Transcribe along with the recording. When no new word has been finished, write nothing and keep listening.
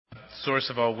source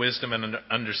of all wisdom and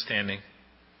understanding,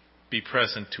 be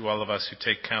present to all of us who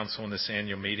take counsel in this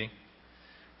annual meeting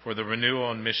for the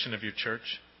renewal and mission of your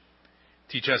church.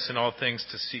 Teach us in all things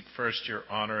to seek first your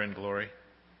honor and glory.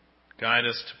 Guide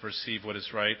us to perceive what is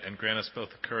right and grant us both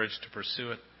the courage to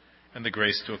pursue it and the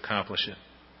grace to accomplish it.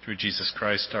 Through Jesus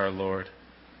Christ our Lord.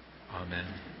 Amen.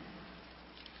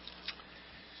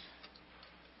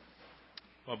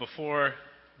 Well, before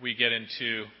we get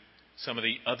into some of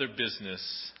the other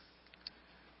business,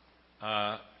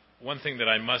 one thing that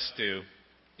I must do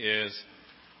is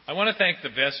I want to thank the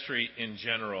vestry in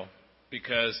general,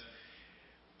 because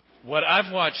what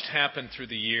I've watched happen through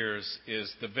the years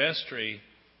is the vestry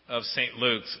of St.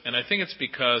 Luke's, and I think it's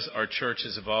because our church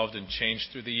has evolved and changed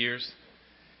through the years.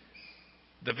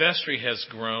 The vestry has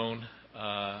grown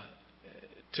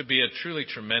to be a truly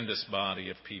tremendous body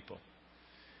of people.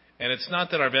 And it's not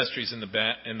that our vestries in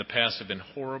the past have been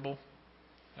horrible.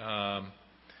 My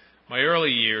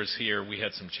early years here, we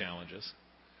had some challenges.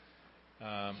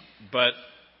 But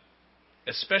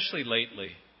especially lately,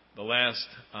 the last,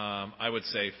 I would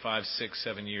say, 5, 6,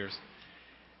 7 years,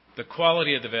 the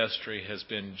quality of the vestry has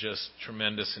been just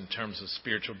tremendous in terms of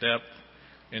spiritual depth,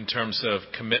 in terms of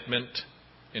commitment,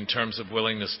 in terms of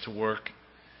willingness to work.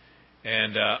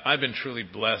 And I've been truly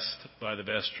blessed by the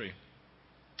vestry.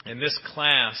 And this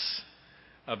class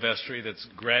of vestry that's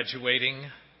graduating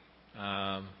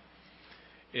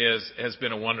has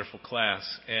been a wonderful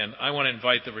class. And I want to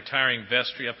invite the retiring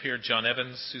vestry up here, John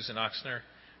Evans, Susan Oxner,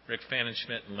 Rick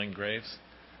Fannenschmidt, and Lynn Graves.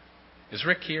 Is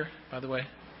Rick here, by the way?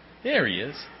 There he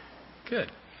is.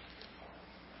 Good.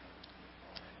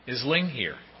 Is Ling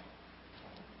here?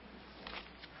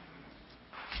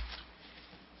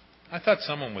 I thought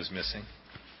someone was missing.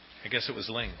 I guess it was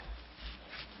Ling.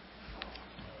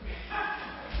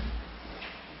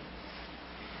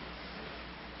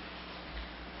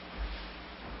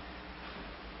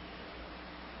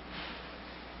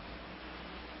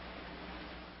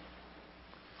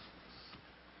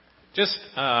 Just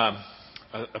a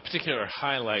particular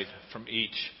highlight from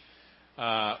each.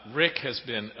 Rick has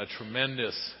been a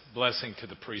tremendous blessing to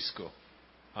the preschool.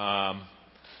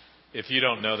 If you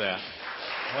don't know that,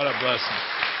 what a blessing.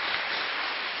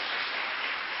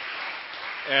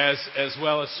 As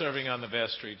well as serving on the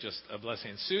vestry, just a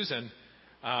blessing. Susan,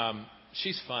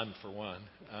 she's fun for one.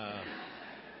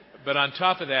 But on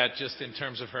top of that, just in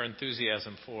terms of her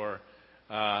enthusiasm for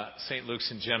St. Luke's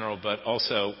in general, but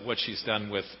also what she's done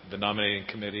with the nominating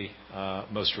committee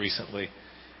most recently,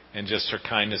 and just her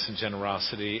kindness and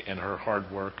generosity and her hard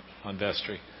work on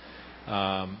vestry.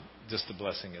 Just a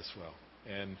blessing as well.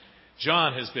 And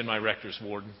John has been my rector's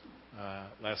warden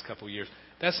last couple of years.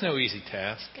 That's no easy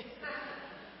task.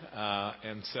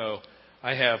 And so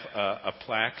I have a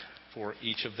plaque for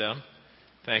each of them,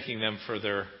 thanking them for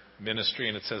their ministry,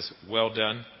 and it says, "Well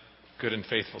done, good and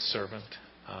faithful servant,"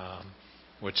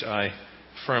 which I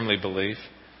firmly believe.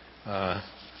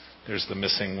 There's the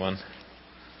missing one.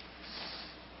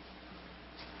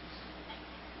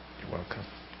 You're welcome.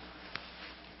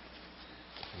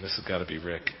 And this has got to be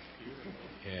Rick.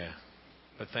 Yeah.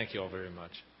 But thank you all very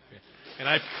much. And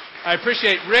I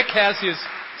appreciate Rick has his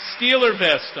Steeler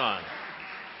vest on.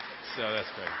 So that's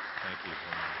great. Thank you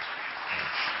very much.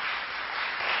 Thanks.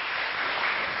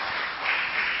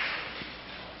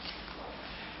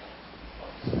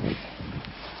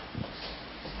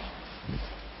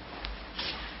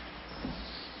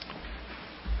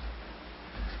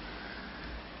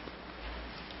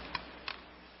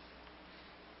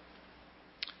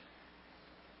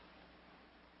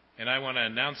 And I want to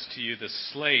announce to you the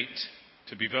slate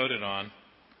to be voted on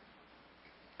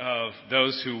of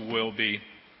those who will be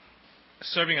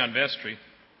serving on vestry.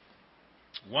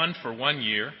 One for 1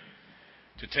 year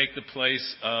to take the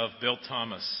place of Bill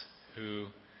Thomas, who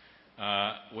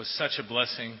was such a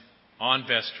blessing on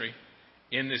vestry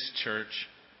in this church,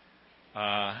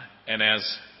 and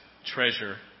as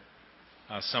treasurer.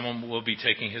 Someone will be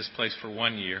taking his place for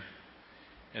 1 year,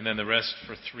 and then the rest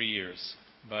for 3 years.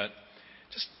 But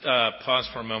just pause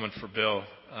for a moment for Bill.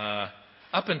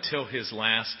 Up until his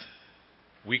last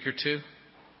week or two,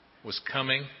 was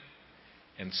coming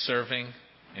and serving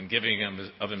and giving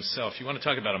of himself. You want to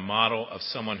talk about a model of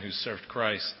someone who served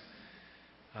Christ.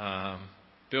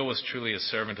 Bill was truly a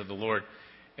servant of the Lord.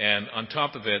 And on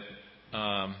top of it,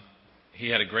 he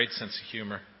had a great sense of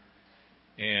humor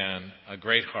and a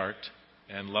great heart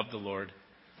and loved the Lord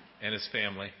and his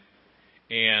family.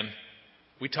 And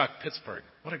we talked Pittsburgh.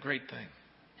 What a great thing.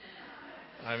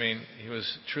 I mean, he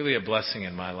was truly a blessing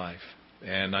in my life.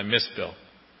 And I miss Bill.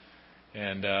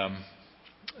 And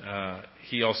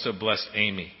he also blessed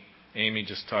Amy. Amy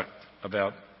just talked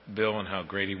about Bill and how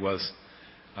great he was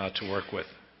to work with.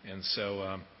 And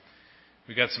so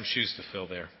we got some shoes to fill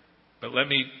there. But let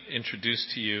me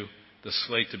introduce to you the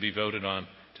slate to be voted on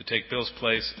to take Bill's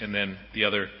place, and then the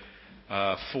other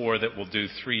 4 that will do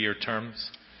 3-year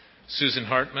terms. Susan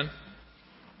Hartman.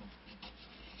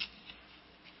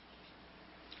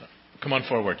 Come on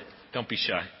forward. Don't be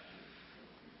shy.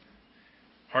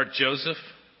 Hart Joseph.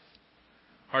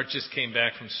 Hart just came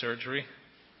back from surgery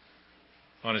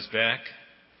on his back,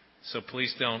 so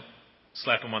please don't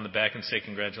slap him on the back and say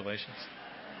congratulations.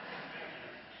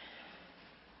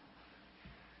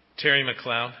 Terry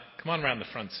McLeod. Come on around the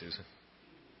front, Susan.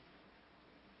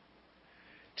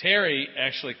 Terry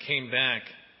actually came back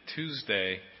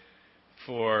Tuesday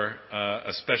for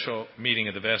a special meeting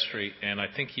of the vestry, and I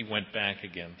think he went back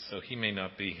again, so he may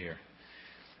not be here.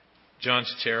 John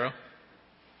Chicero.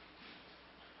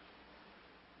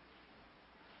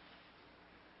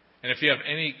 And if you have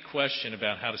any question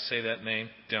about how to say that name,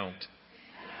 don't.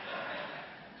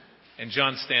 And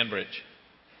John Stanbridge.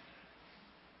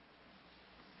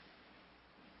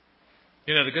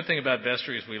 You know, the good thing about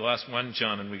vestry is we lost one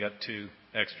John and we got 2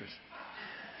 extras.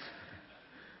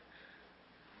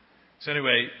 So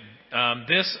anyway,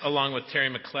 this, along with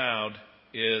Terry McLeod,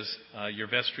 is your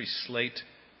vestry slate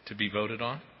to be voted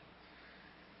on.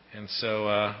 And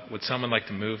so would someone like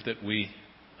to move that we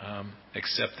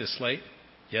accept this slate?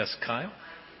 Yes, Kyle?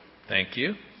 Thank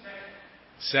you.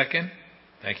 Second?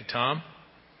 Thank you, Tom.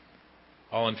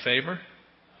 All in favor?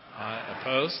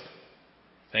 Opposed?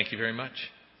 Thank you very much.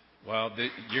 Well,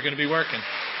 you're going to be working.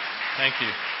 Thank you.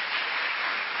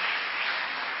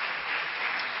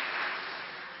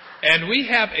 And we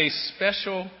have a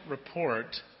special report.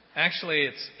 Actually,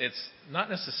 it's not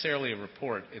necessarily a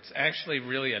report. It's actually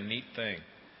really a neat thing.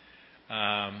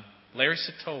 Larry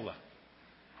Satola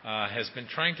has been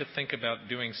trying to think about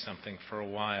doing something for a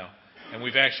while. And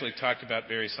we've actually talked about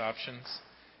various options.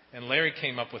 And Larry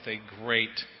came up with a great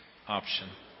option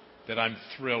that I'm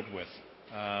thrilled with.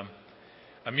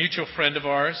 A mutual friend of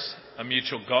ours, a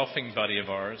mutual golfing buddy of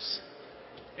ours,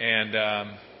 and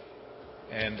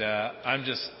I'm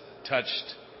just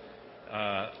touched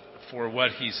for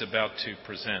what he's about to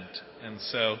present. And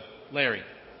so, Larry.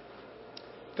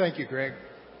 Thank you, Greg.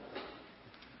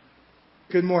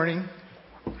 Good morning.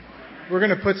 We're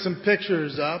going to put some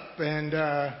pictures up, and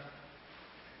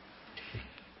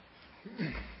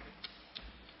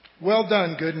well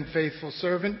done, good and faithful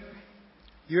servant.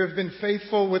 You have been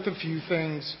faithful with a few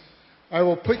things. I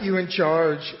will put you in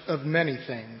charge of many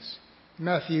things.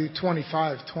 Matthew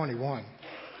 25:21.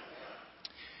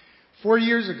 4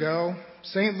 years ago,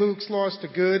 St. Luke's lost a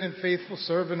good and faithful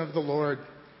servant of the Lord,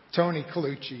 Tony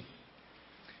Colucci,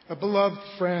 a beloved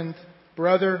friend,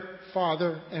 brother,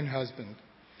 father, and husband.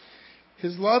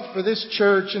 His love for this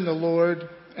church and the Lord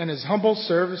and his humble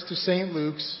service to St.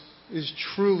 Luke's is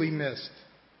truly missed.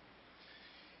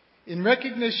 In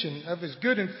recognition of his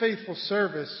good and faithful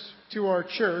service to our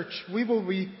church, we will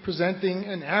be presenting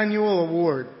an annual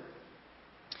award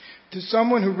to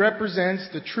someone who represents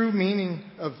the true meaning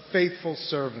of faithful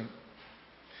servant.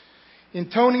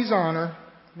 In Tony's honor,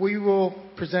 we will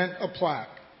present a plaque,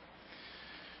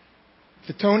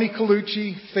 the Tony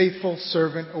Colucci Faithful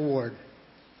Servant Award.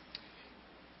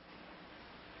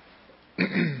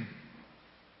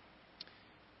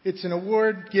 It's an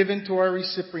award given to our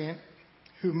recipient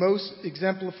who most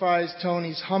exemplifies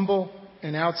Tony's humble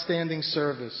and outstanding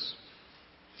service.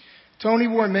 Tony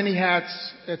wore many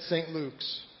hats at St.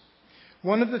 Luke's.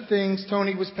 One of the things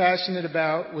Tony was passionate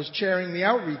about was chairing the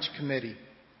outreach committee.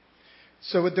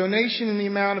 So a donation in the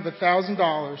amount of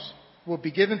 $1,000 will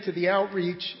be given to the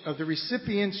outreach of the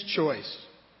recipient's choice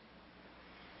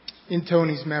in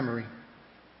Tony's memory.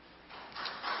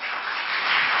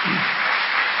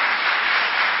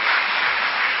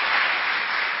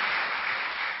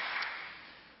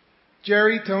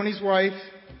 Jerry, Tony's wife,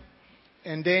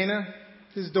 and Dana,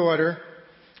 his daughter,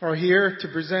 are here to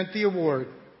present the award.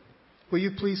 Will you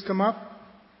please come up?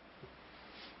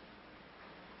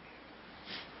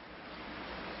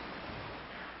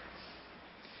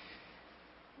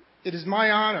 It is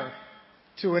my honor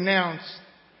to announce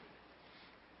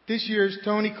this year's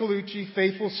Tony Colucci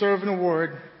Faithful Servant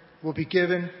Award will be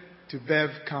given to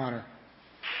Bev Connor.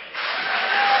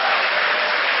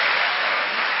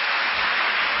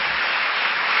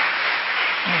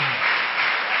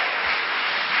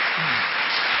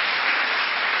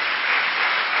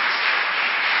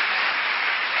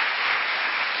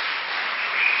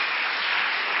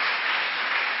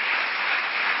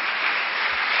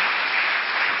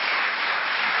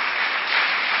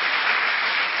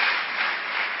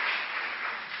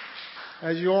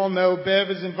 As you all know, Bev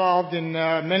is involved in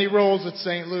many roles at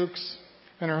St. Luke's.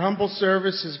 and her humble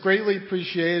service is greatly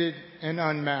appreciated and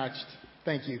unmatched.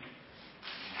 Thank you.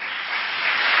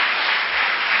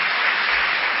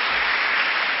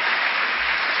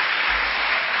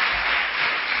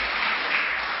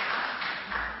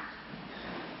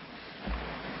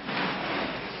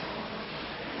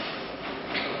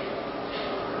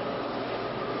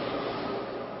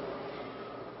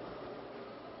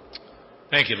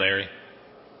 Thank you, Larry.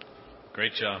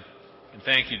 Great job. And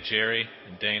thank you, Jerry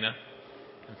and Dana.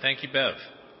 And thank you, Bev.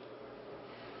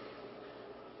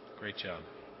 Great job.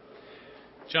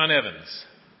 John Evans,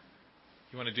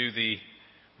 you want to do the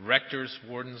Rector's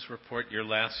Warden's Report, your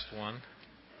last one?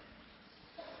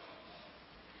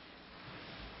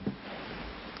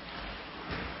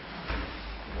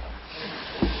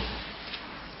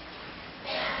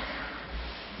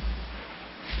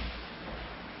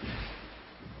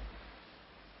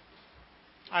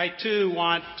 I too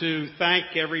want to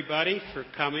thank everybody for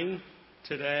coming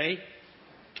today.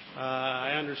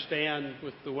 I understand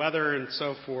with the weather and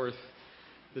so forth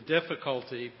the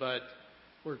difficulty, but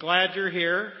we're glad you're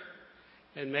here,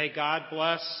 and may God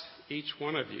bless each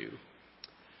one of you.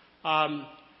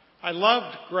 I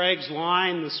loved Greg's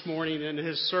line this morning in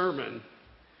his sermon.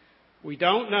 We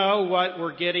don't know what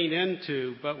we're getting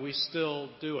into, but we still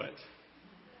do it.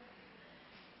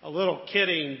 A little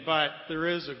kidding, but there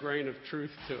is a grain of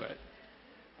truth to it.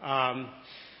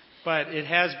 But it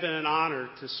has been an honor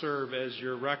to serve as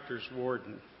your rector's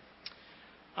warden.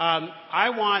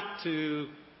 I want to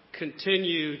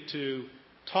continue to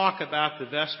talk about the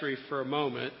vestry for a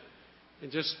moment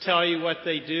and just tell you what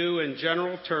they do in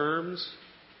general terms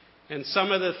and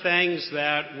some of the things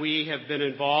that we have been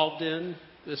involved in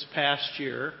this past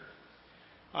year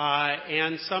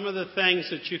and some of the things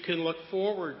that you can look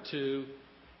forward to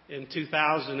in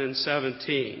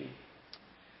 2017.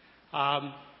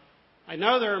 I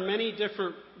know there are many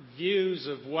different views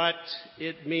of what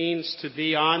it means to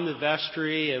be on the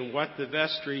vestry and what the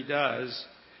vestry does,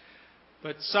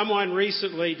 but someone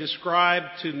recently described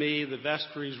to me the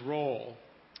vestry's role.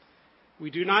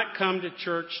 We do not come to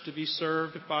church to be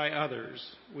served by others.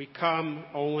 We come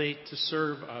only to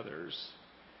serve others.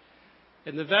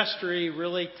 And the vestry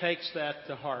really takes that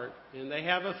to heart. And they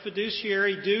have a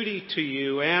fiduciary duty to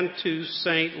you and to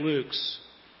St. Luke's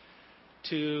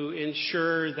to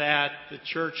ensure that the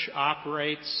church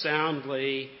operates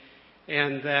soundly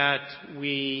and that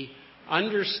we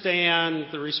understand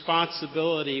the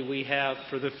responsibility we have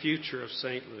for the future of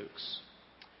St. Luke's.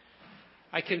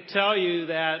 I can tell you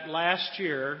that last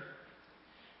year,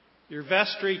 your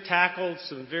vestry tackled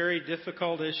some very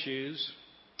difficult issues.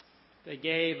 They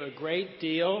gave a great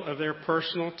deal of their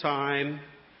personal time,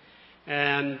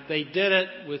 and they did it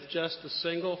with just a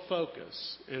single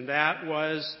focus, and that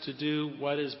was to do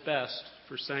what is best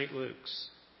for St. Luke's.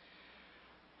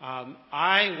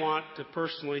 I want to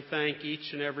personally thank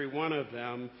each and every one of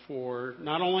them for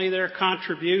not only their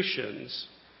contributions,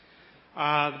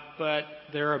 but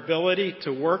their ability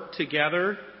to work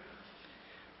together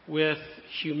with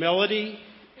humility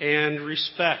and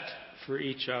respect for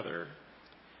each other.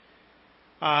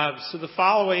 So the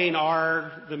following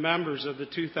are the members of the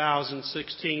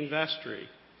 2016 vestry.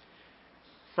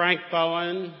 Frank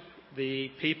Bowen,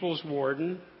 the People's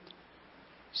Warden.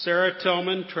 Sarah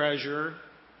Tillman, Treasurer.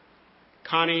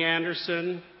 Connie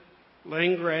Anderson.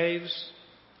 Lynn Graves.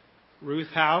 Ruth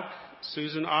Hauk.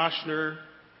 Susan Oshner.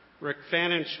 Rick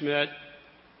Fannenschmidt.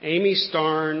 Amy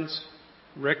Starnes.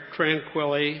 Rick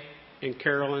Tranquilli. And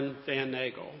Carolyn Van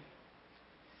Nagel.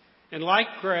 And like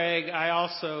Greg, I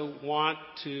also want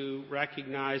to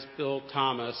recognize Bill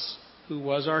Thomas, who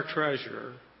was our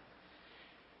treasurer.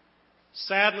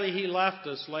 Sadly, he left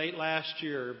us late last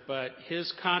year, but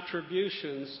his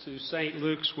contributions to St.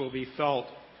 Luke's will be felt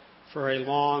for a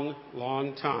long,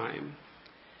 long time.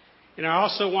 And I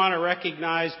also want to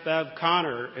recognize Bev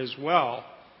Connor as well.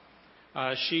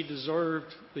 She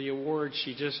deserved the award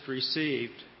she just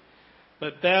received.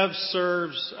 But Bev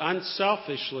serves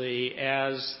unselfishly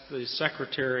as the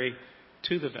secretary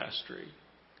to the vestry.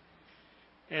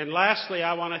 And lastly,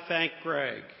 I want to thank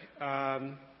Greg.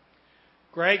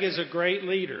 Greg is a great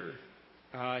leader.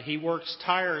 He works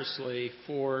tirelessly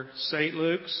for St.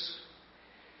 Luke's.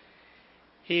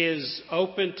 He is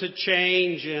open to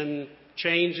change, and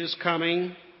change is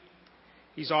coming.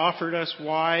 He's offered us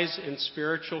wise and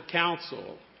spiritual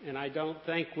counsel, and I don't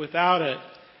think without it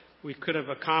we could have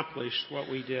accomplished what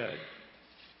we did.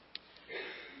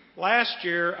 Last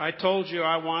year, I told you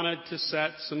I wanted to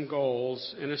set some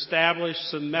goals and establish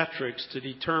some metrics to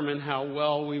determine how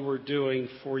well we were doing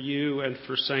for you and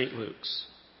for St. Luke's.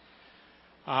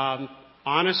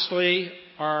 Honestly,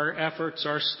 our efforts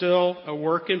are still a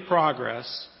work in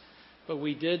progress, but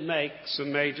we did make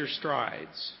some major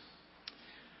strides.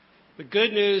 The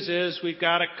good news is we've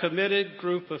got a committed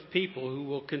group of people who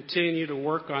will continue to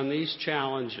work on these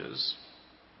challenges.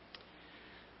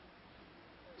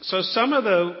 So some of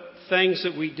the things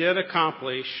that we did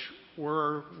accomplish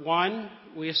were, one,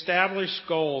 we established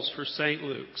goals for St.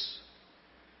 Luke's.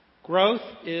 Growth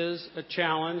is a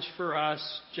challenge for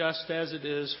us just as it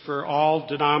is for all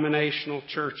denominational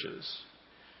churches.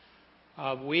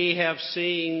 We have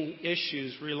seen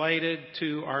issues related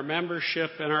to our membership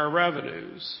and our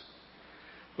revenues,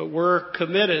 but we're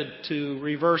committed to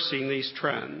reversing these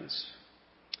trends.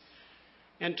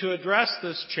 And to address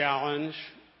this challenge,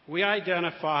 we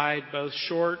identified both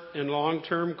short and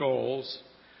long-term goals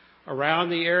around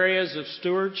the areas of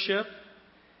stewardship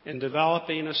and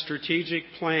developing a strategic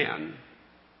plan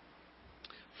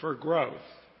for growth.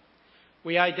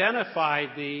 We identified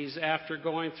these after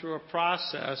going through a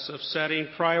process of setting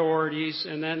priorities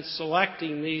and then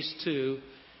selecting these two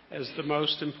as the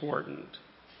most important.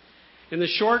 In the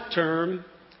short term,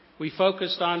 we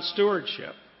focused on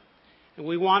stewardship, and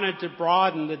we wanted to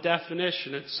broaden the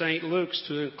definition at St. Luke's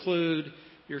to include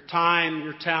your time,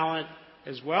 your talent,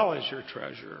 as well as your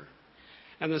treasure.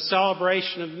 And the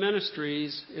celebration of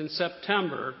ministries in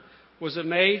September was a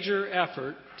major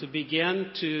effort to begin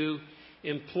to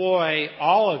employ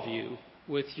all of you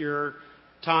with your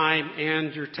time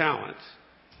and your talent.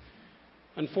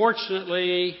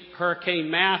 Unfortunately, Hurricane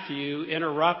Matthew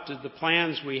interrupted the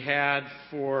plans we had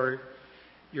for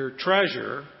your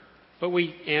treasure, but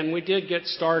we did get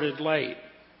started late.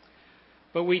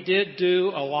 But we did do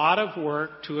a lot of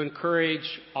work to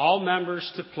encourage all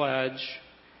members to pledge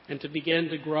and to begin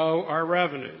to grow our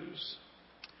revenues.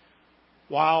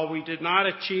 While we did not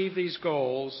achieve these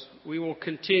goals, we will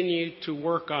continue to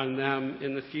work on them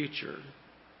in the future.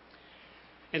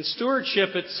 And stewardship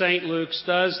at St. Luke's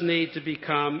does need to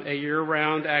become a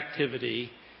year-round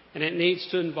activity, and it needs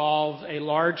to involve a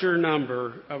larger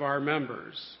number of our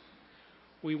members.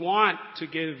 We want to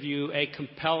give you a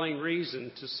compelling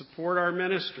reason to support our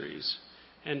ministries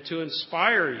and to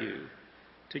inspire you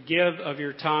to give of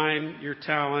your time, your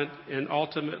talent, and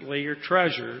ultimately your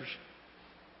treasures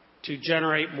to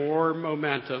generate more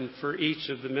momentum for each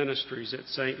of the ministries at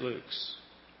St. Luke's.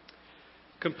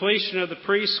 Completion of the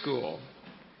preschool.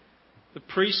 The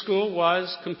preschool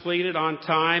was completed on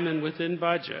time and within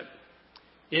budget.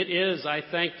 It is, I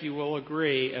think you will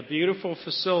agree, a beautiful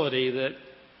facility that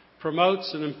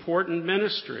promotes an important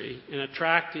ministry in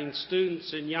attracting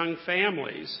students and young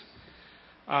families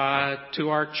to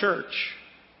our church.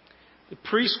 The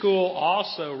preschool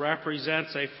also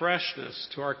represents a freshness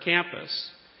to our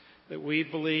campus that we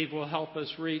believe will help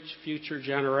us reach future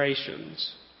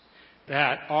generations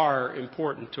that are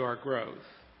important to our growth.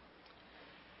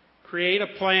 Create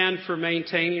a plan for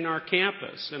maintaining our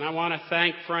campus. And I want to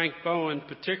thank Frank Bowen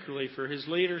particularly for his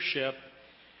leadership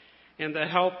and the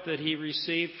help that he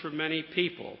received from many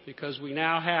people, because we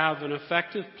now have an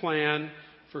effective plan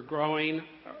for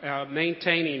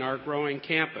maintaining our growing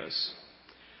campus,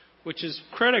 which is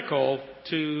critical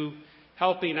to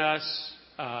helping us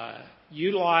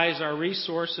utilize our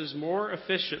resources more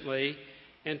efficiently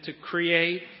and to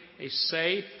create a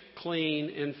safe, clean,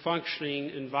 and functioning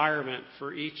environment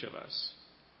for each of us.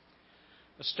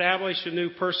 Establish a new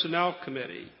personnel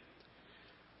committee.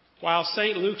 While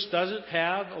St. Luke's doesn't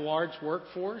have a large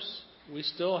workforce, we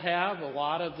still have a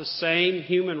lot of the same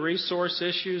human resource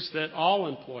issues that all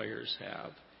employers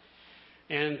have.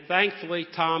 And thankfully,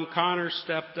 Tom Connor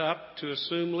stepped up to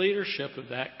assume leadership of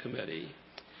that committee.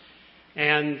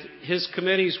 And his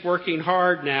committee's working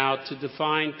hard now to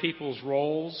define people's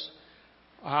roles,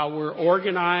 how we're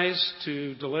organized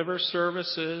to deliver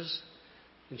services,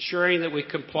 ensuring that we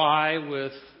comply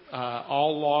with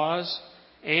all laws,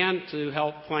 and to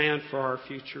help plan for our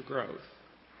future growth.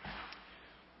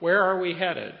 Where are we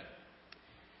headed?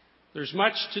 There's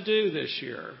much to do this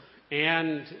year,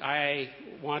 and I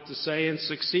want to say in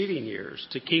succeeding years,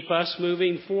 to keep us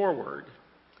moving forward.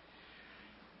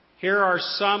 Here are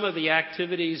some of the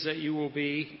activities that you will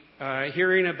be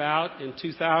hearing about in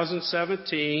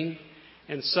 2017,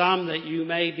 and some that you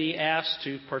may be asked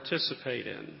to participate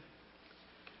in.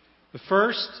 The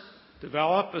first,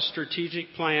 develop a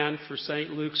strategic plan for St.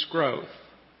 Luke's growth.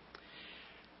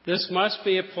 This must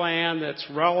be a plan that's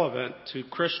relevant to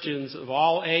Christians of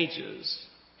all ages,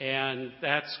 and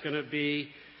that's going to be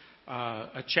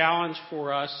a challenge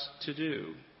for us to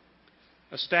do.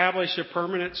 Establish a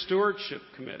permanent stewardship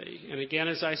committee, and again,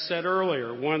 as I said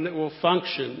earlier, one that will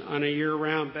function on a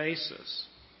year-round basis.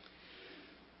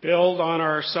 Build on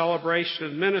our celebration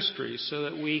of ministries so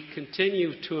that we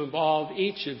continue to involve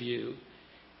each of you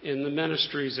in the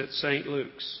ministries at St.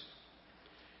 Luke's.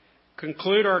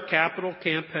 conclude our capital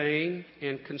campaign,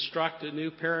 and construct a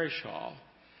new parish hall.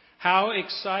 How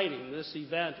exciting this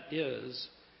event is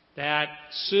that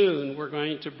soon we're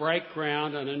going to break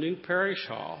ground on a new parish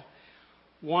hall,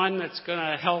 one that's going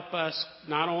to help us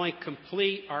not only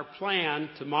complete our plan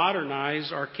to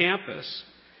modernize our campus,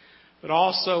 but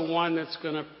also one that's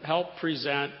going to help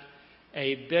present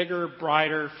a bigger,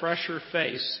 brighter, fresher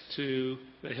face to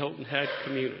the Hilton Head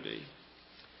community.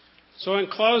 So in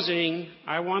closing,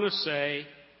 I want to say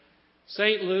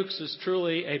St. Luke's is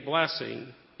truly a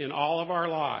blessing in all of our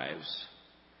lives.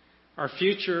 Our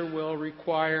future will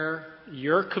require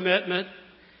your commitment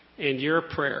and your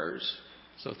prayers.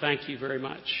 So thank you very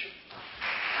much.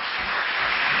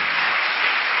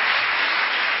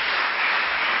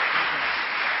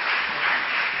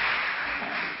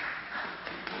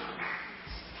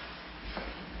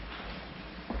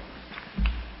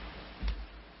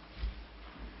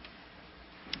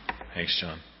 Thanks,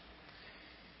 John.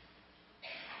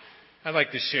 I'd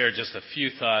like to share just a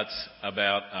few thoughts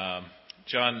about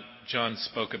John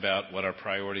spoke about what our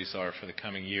priorities are for the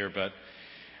coming year, but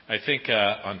I think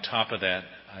on top of that,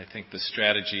 I think the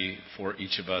strategy for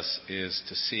each of us is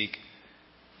to seek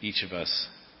each of us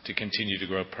to continue to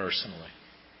grow personally.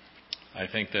 I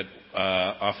think that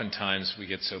oftentimes we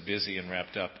get so busy and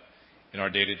wrapped up in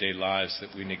our day-to-day lives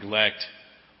that we neglect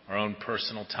our own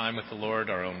personal time with the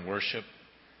Lord, our own worship,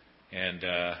 and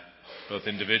both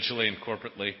individually and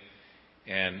corporately.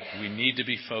 And we need to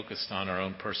be focused on our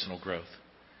own personal growth.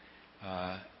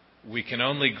 We can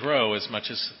only grow as much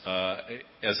as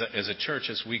a church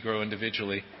as we grow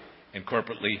individually and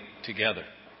corporately together,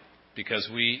 because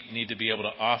we need to be able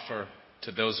to offer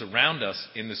to those around us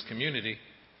in this community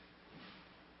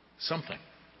something.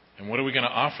 And what are we going to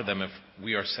offer them if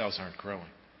we ourselves aren't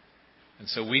growing? And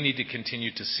so we need to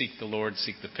continue to seek the Lord,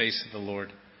 seek the face of the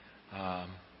Lord,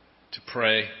 to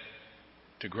pray,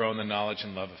 to grow in the knowledge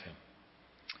and love of Him.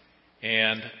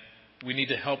 And we need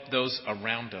to help those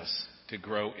around us to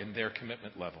grow in their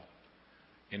commitment level,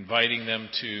 inviting them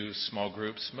to small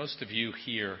groups. Most of you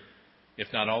here, if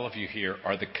not all of you here,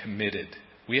 are the committed.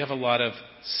 We have a lot of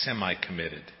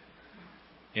semi-committed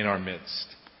in our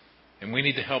midst, and we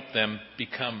need to help them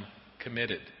become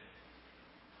committed.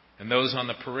 And those on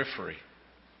the periphery,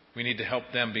 we need to help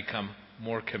them become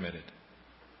more committed.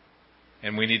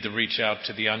 And we need to reach out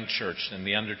to the unchurched and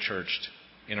the underchurched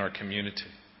in our community.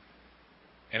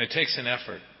 And it takes an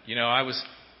effort. You know, I was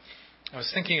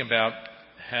thinking about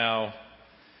how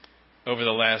over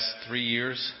the last 3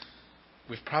 years,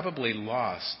 we've probably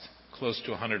lost close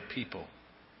to 100 people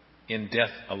in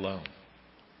death alone.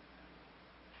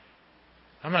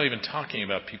 I'm not even talking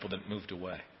about people that moved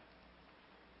away.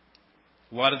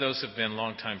 A lot of those have been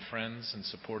longtime friends and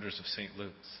supporters of St.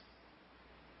 Luke's.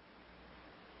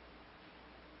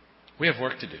 We have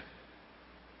work to do.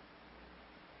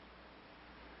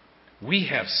 We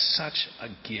have such a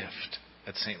gift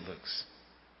at St. Luke's.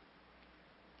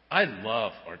 I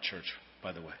love our church,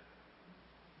 by the way.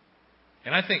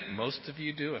 And I think most of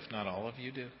you do, if not all of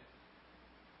you do.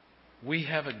 We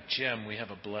have a gem, we have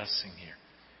a blessing here.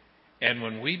 And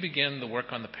when we begin the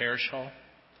work on the parish hall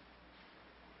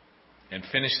and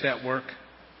finish that work,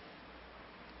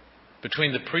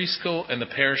 between the preschool and the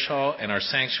parish hall and our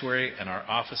sanctuary and our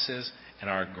offices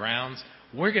and our grounds,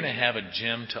 we're going to have a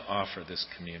gem to offer this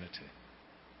community.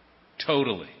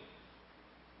 Totally.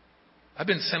 I've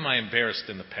been semi-embarrassed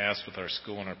in the past with our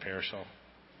school and our parish hall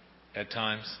at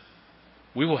times.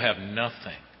 We will have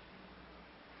nothing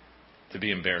to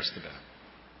be embarrassed about.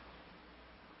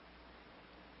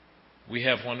 We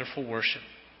have wonderful worship.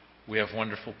 We have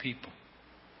wonderful people.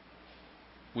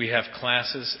 We have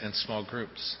classes and small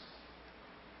groups.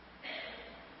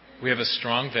 We have a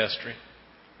strong vestry.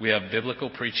 We have biblical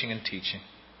preaching and teaching.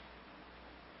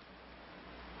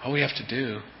 All we have to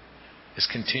do is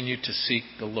continue to seek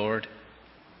the Lord,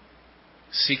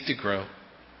 seek to grow,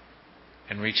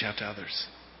 and reach out to others.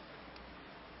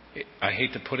 I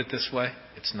hate to put it this way.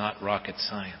 It's not rocket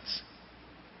science.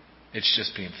 It's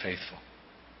just being faithful.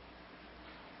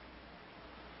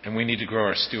 And we need to grow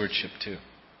our stewardship too.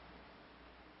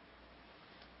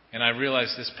 And I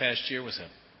realized this past year was a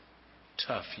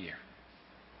tough year.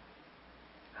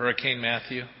 Hurricane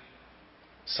Matthew,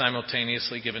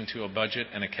 simultaneously given to a budget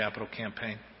and a capital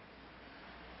campaign,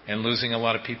 and losing a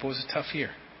lot of people was a tough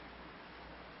year.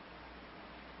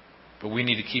 But we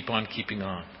need to keep on keeping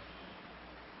on.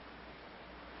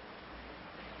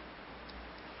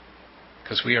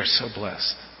 Because we are so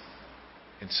blessed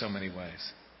in so many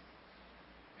ways.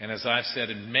 And as I've said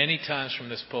many times from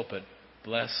this pulpit,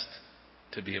 blessed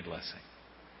to be a blessing.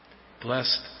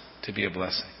 Blessed to be a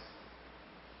blessing.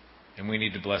 And we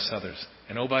need to bless others.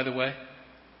 And oh, by the way,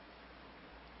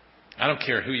 I don't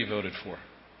care who you voted for.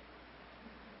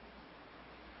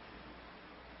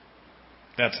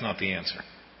 That's not the answer.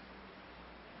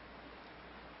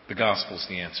 The gospel's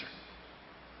the answer.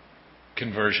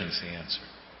 Conversion's the answer.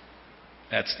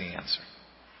 That's the answer.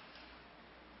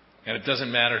 And it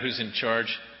doesn't matter who's in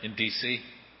charge in D.C.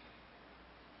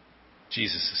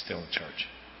 Jesus is still in charge.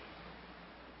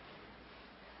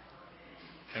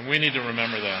 And we need to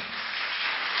remember that.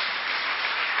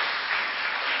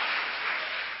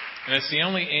 And it's the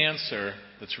only answer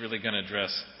that's really going to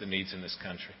address the needs in this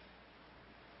country.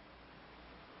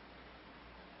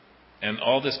 And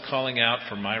all this calling out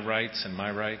for my rights and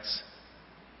my rights,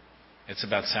 it's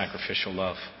about sacrificial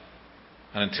love.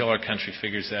 And until our country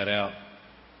figures that out,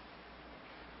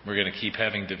 we're going to keep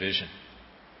having division.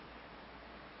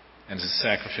 And it's a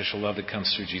sacrificial love that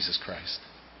comes through Jesus Christ.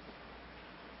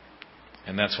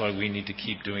 And that's why we need to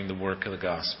keep doing the work of the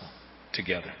gospel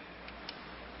together.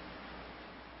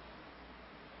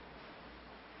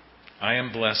 I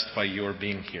am blessed by your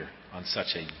being here on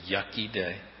such a yucky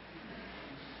day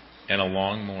and a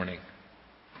long morning.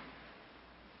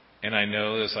 And I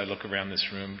know as I look around this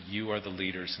room, you are the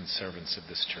leaders and servants of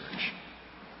this church.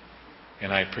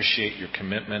 And I appreciate your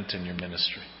commitment and your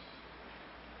ministry.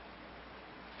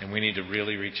 And we need to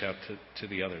really reach out to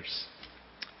the others.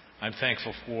 I'm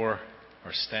thankful for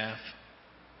our staff.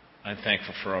 I'm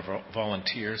thankful for our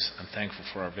volunteers. I'm thankful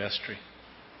for our vestry.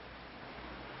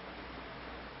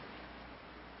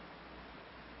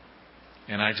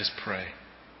 And I just pray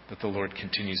that the Lord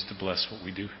continues to bless what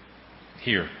we do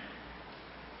here.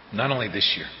 Not only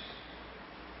this year,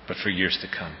 but for years to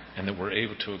come. And that we're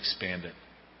able to expand it.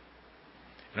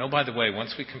 And oh, by the way,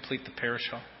 once we complete the parish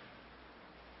hall,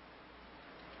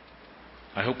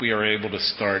 I hope we are able to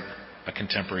start a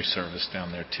contemporary service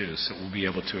down there too, so we'll be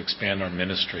able to expand our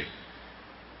ministry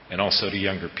and also to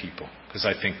younger people, because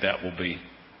I think that will be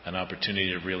an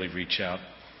opportunity to really reach out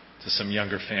to some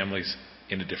younger families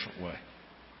in a different way.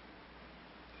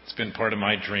 It's been part of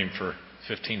my dream for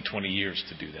 15, 20 years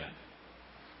to do that.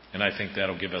 And I think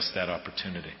that'll give us that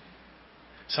opportunity.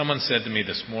 Someone said to me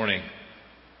this morning,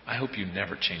 I hope you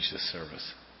never change this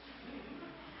service.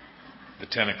 The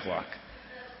 10 o'clock.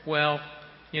 Well,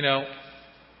 you know,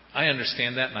 I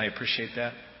understand that and I appreciate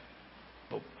that.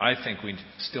 But I think we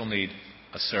still need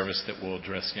a service that will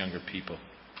address younger people.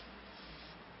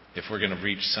 If we're going to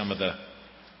reach some of the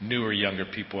newer younger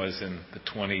people, as in the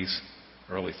 20s,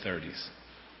 early 30s.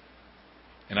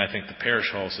 And I think the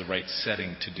parish hall is the right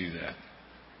setting to do that.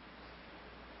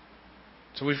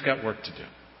 So we've got work to do.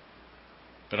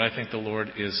 But I think the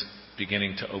Lord is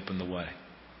beginning to open the way.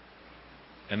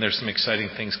 And there's some exciting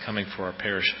things coming for our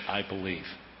parish, I believe.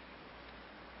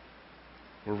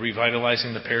 We're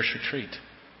revitalizing the parish retreat.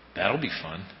 That'll be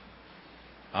fun.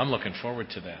 I'm looking forward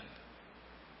to that.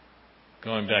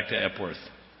 Going back to Epworth.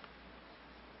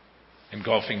 And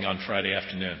golfing on Friday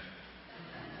afternoon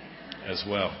as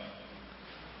well.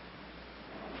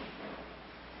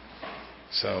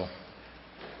 So,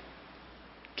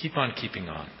 keep on keeping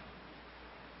on.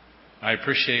 I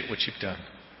appreciate what you've done.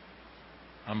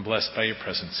 I'm blessed by your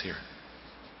presence here.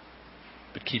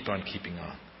 But keep on keeping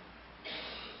on.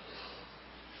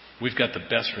 We've got the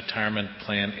best retirement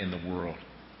plan in the world,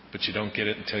 but you don't get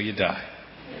it until you die.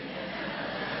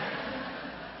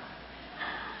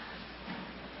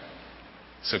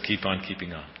 So keep on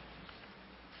keeping on.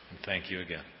 And thank you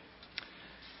again.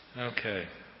 Okay.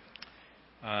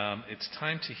 It's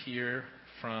time to hear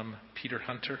from Peter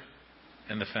Hunter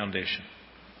and the foundation.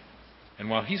 And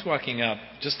while he's walking up,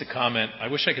 just a comment. I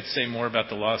wish I could say more about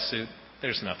the lawsuit.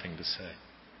 There's nothing to say.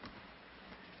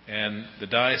 And the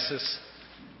diocese,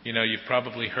 you know, you've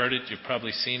probably heard it. You've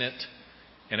probably seen it.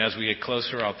 And as we get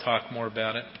closer, I'll talk more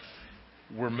about it.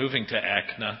 We're moving to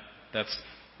ACNA. That's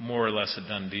more or less a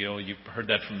done deal. You've heard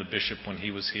that from the bishop when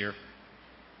he was here.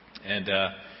 And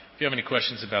if you have any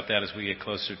questions about that as we get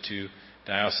closer to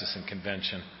diocesan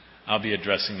convention, I'll be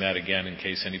addressing that again in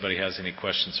case anybody has any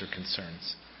questions or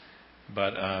concerns.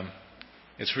 But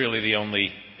it's really the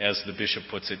only, as the bishop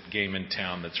puts it, game in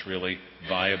town that's really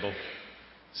viable.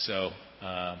 So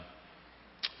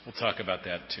we'll talk about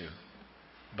that too.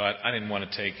 But I didn't want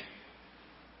to take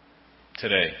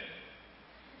today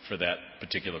for that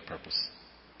particular purpose.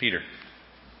 Peter.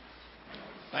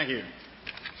 Thank you.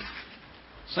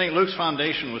 St. Luke's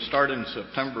Foundation was started in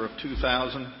September of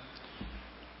 2000.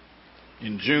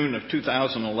 In June of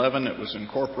 2011, it was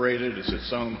incorporated as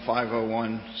its own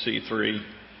 501c3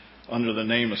 under the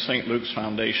name of St. Luke's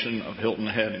Foundation of Hilton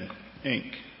Head,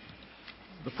 Inc.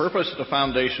 The purpose of the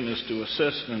foundation is to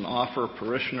assist and offer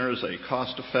parishioners a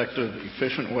cost-effective,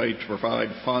 efficient way to provide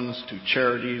funds to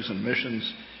charities and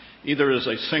missions, either as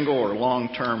a single or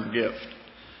long-term gift.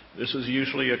 This is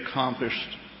usually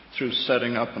accomplished through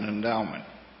setting up an endowment.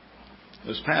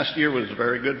 This past year was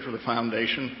very good for the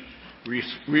foundation.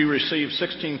 We received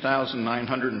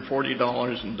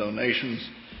 $16,940 in donations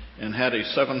and had a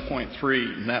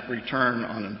 7.3 net return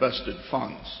on invested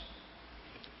funds.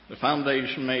 The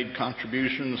foundation made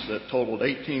contributions that totaled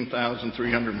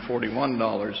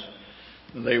 $18,341.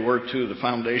 They were to the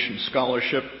foundation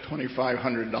scholarship,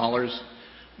 $2,500.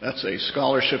 That's a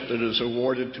scholarship that is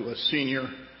awarded to a senior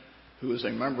who is a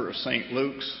member of St.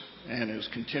 Luke's and is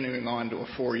continuing on to a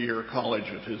 4-year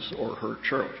college of his or her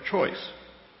choice.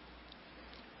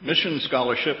 Mission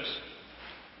scholarships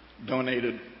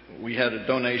we had a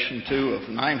donation of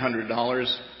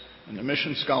 $900, and the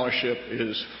mission scholarship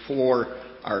is for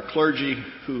our clergy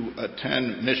who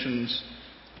attend missions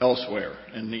elsewhere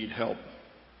and need help.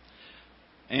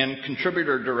 And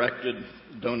contributor-directed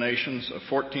donations of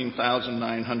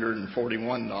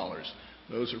 $14,941.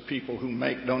 Those are people who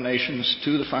make donations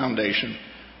to the foundation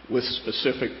with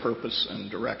specific purpose and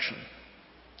direction.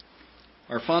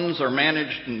 Our funds are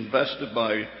managed and invested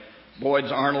by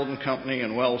Boyd's Arnold & Company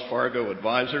and Wells Fargo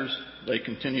Advisors. They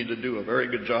continue to do a very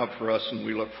good job for us, and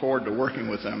we look forward to working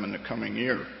with them in the coming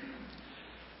year.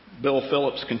 Bill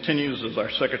Phillips continues as our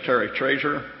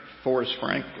Secretary-Treasurer. Forrest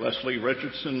Frank, Leslie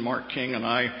Richardson, Mark King, and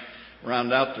I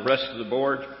round out the rest of the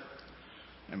board.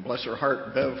 And bless her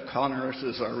heart, Bev Connors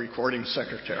is our Recording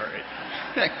Secretary.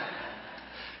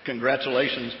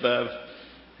 Congratulations, Bev,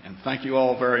 and thank you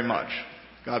all very much.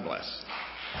 God bless.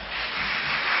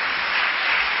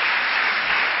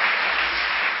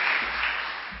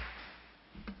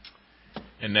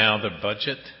 And now the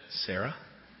budget, Sarah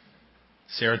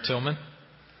Tillman,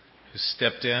 who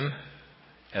stepped in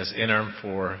as interim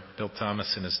for Bill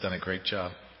Thomas and has done a great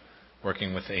job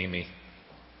working with Amy.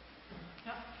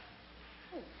 Oh,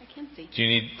 I can see. Do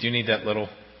you need that little?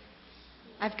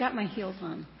 I've got my heels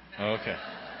on. Oh, okay.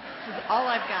 This is all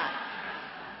I've got.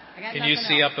 Can you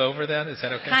see else. up over that? Is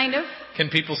that okay? Kind of. Can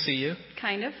people see you?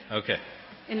 Kind of. Okay.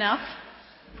 Enough.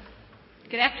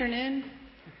 Good afternoon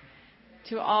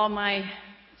to all my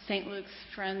St. Luke's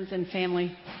friends and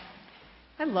family.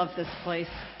 I love this place.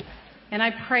 And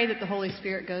I pray that the Holy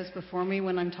Spirit goes before me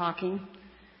when I'm talking,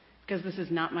 because this is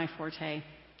not my forte.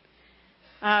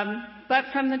 But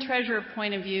from the treasurer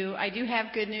point of view, I do have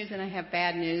good news and I have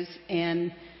bad news.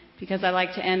 And because I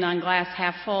like to end on glass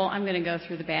half full, I'm going to go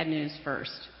through the bad news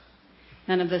first.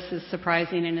 None of this is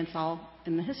surprising, and it's all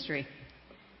in the history.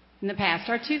 In the past,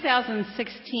 our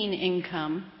 2016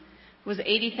 income was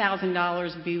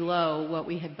 $80,000 below what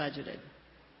we had budgeted.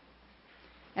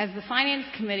 As the Finance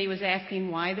Committee was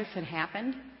asking why this had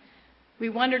happened, we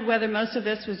wondered whether most of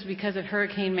this was because of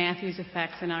Hurricane Matthew's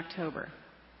effects in October.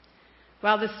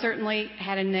 While this certainly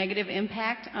had a negative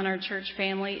impact on our church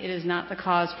family, it is not the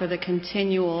cause for the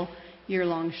continual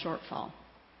year-long shortfall.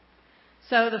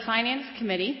 So the Finance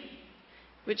Committee,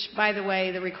 which, by the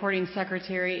way, the recording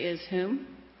secretary is whom?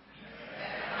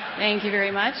 Thank you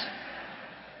very much.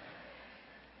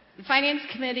 The Finance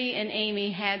Committee and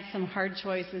Amy had some hard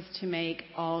choices to make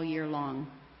all year long.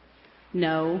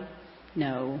 No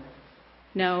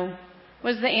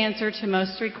was the answer to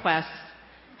most requests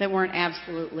that weren't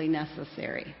absolutely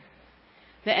necessary.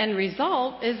 The end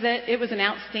result is that it was an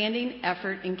outstanding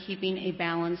effort in keeping a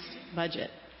balanced budget,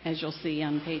 as you'll see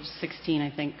on page 16, I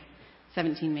think,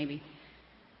 17 maybe.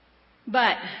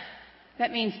 But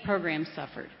that means programs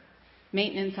suffered.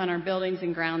 Maintenance on our buildings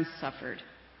and grounds suffered.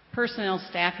 Personnel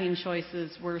staffing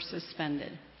choices were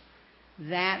suspended.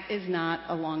 That is not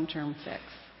a long-term fix.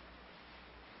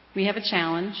 We have a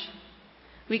challenge.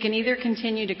 We can either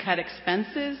continue to cut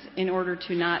expenses in order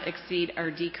to not exceed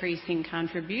our decreasing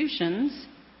contributions,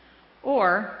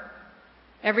 or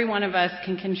every one of us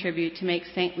can contribute to make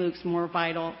St. Luke's more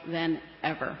vital than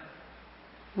ever.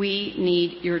 We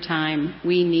need your time.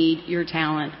 We need your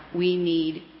talent. We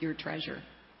need your treasure.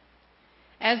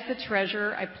 As the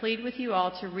treasurer, I plead with you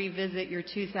all to revisit your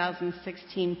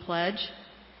 2016 pledge.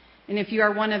 And if you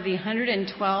are one of the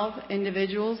 112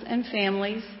 individuals and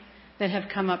families that have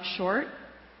come up short,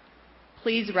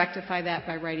 please rectify that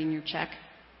by writing your check.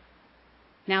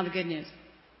 Now the good news.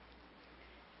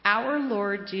 Our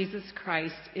Lord Jesus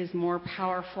Christ is more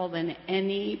powerful than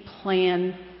any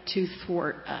plan to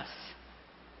thwart us.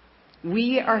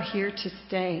 We are here to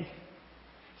stay.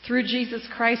 Through Jesus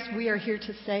Christ, we are here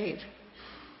to save.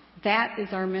 That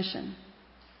is our mission.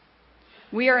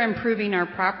 We are improving our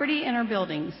property and our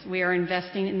buildings. We are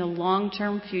investing in the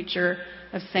long-term future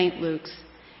of St. Luke's.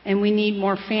 and we need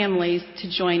more families to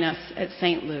join us at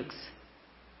St. Luke's.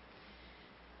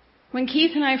 When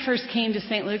Keith and I first came to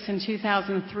St. Luke's in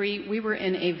 2003, we were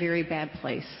in a very bad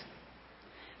place.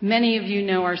 Many of you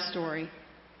know our story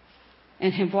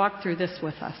and have walked through this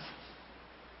with us.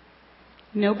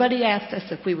 Nobody asked us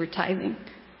if we were tithing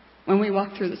when we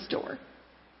walked through the store.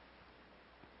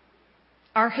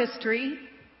 Our history,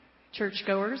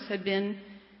 churchgoers, had been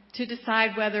to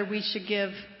decide whether we should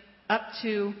give up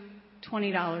to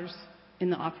 $20 in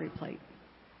the offering plate.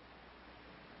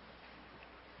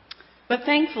 But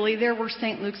thankfully, there were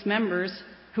St. Luke's members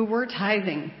who were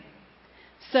tithing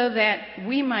so that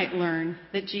we might learn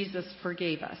that Jesus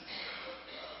forgave us.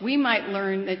 We might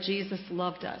learn that Jesus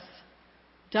loved us,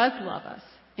 does love us,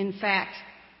 in fact,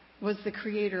 was the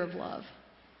creator of love.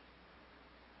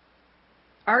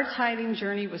 Our tithing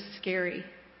journey was scary.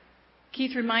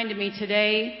 Keith reminded me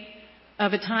today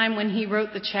of a time when he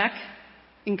wrote the check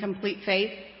in complete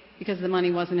faith because the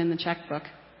money wasn't in the checkbook.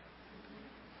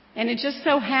 And it just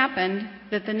so happened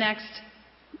that the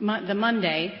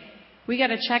Monday, we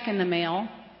got a check in the mail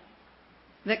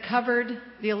that covered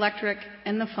the electric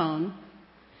and the phone.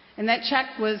 And that check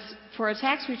was for a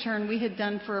tax return we had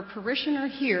done for a parishioner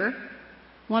here,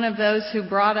 one of those who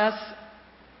brought us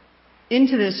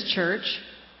into this church,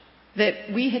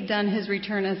 that we had done his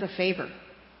return as a favor.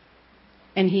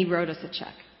 And he wrote us a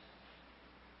check.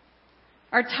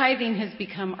 Our tithing has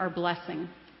become our blessing.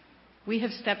 We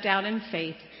have stepped out in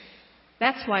faith.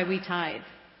 That's why we tithe,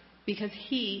 because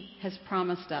he has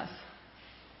promised us.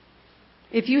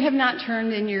 If you have not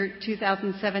turned in your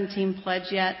 2017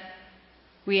 pledge yet,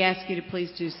 we ask you to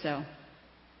please do so.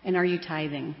 And are you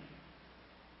tithing?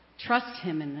 Trust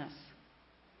him in this.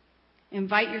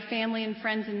 Invite your family and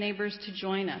friends and neighbors to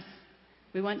join us.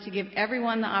 We want to give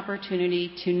everyone the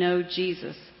opportunity to know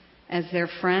Jesus as their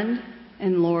friend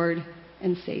and Lord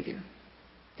and Savior.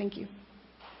 Thank you.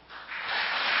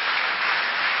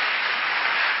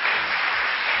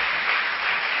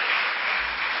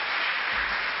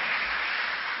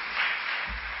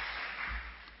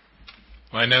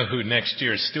 Well, I know who next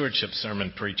year's stewardship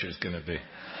sermon preacher is going to be.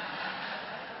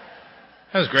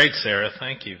 That was great, Sarah.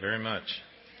 Thank you very much.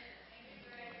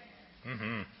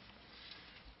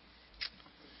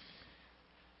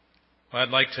 Well, I'd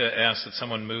like to ask that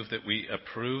someone move that we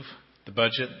approve the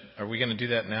budget. Are we going to do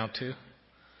that now, too?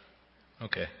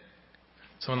 Okay.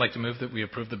 Someone like to move that we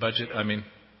approve the budget?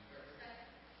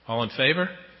 All in favor?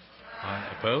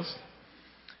 Aye. Opposed?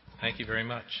 Thank you very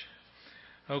much.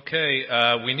 Okay,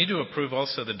 we need to approve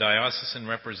also the diocesan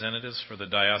representatives for the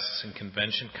diocesan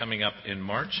convention coming up in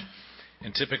March.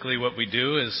 And typically what we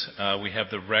do is we have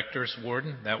the rector's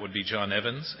warden. That would be John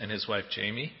Evans and his wife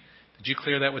Jamie. Did you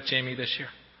clear that with Jamie this year?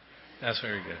 That's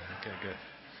very good. Okay, good.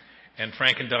 And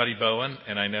Frank and Dottie Bowen,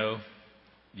 and I know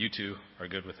you two are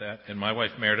good with that. And my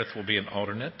wife Meredith will be an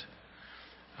alternate.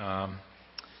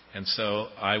 And so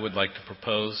I would like to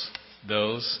propose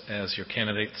those as your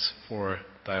candidates for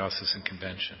diocesan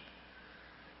convention.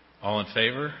 All in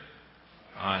favor?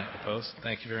 Aye. Opposed?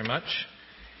 Thank you very much.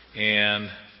 And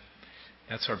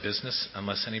that's our business,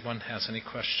 unless anyone has any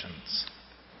questions.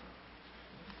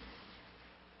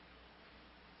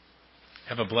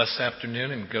 Have a blessed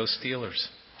afternoon, and go Steelers.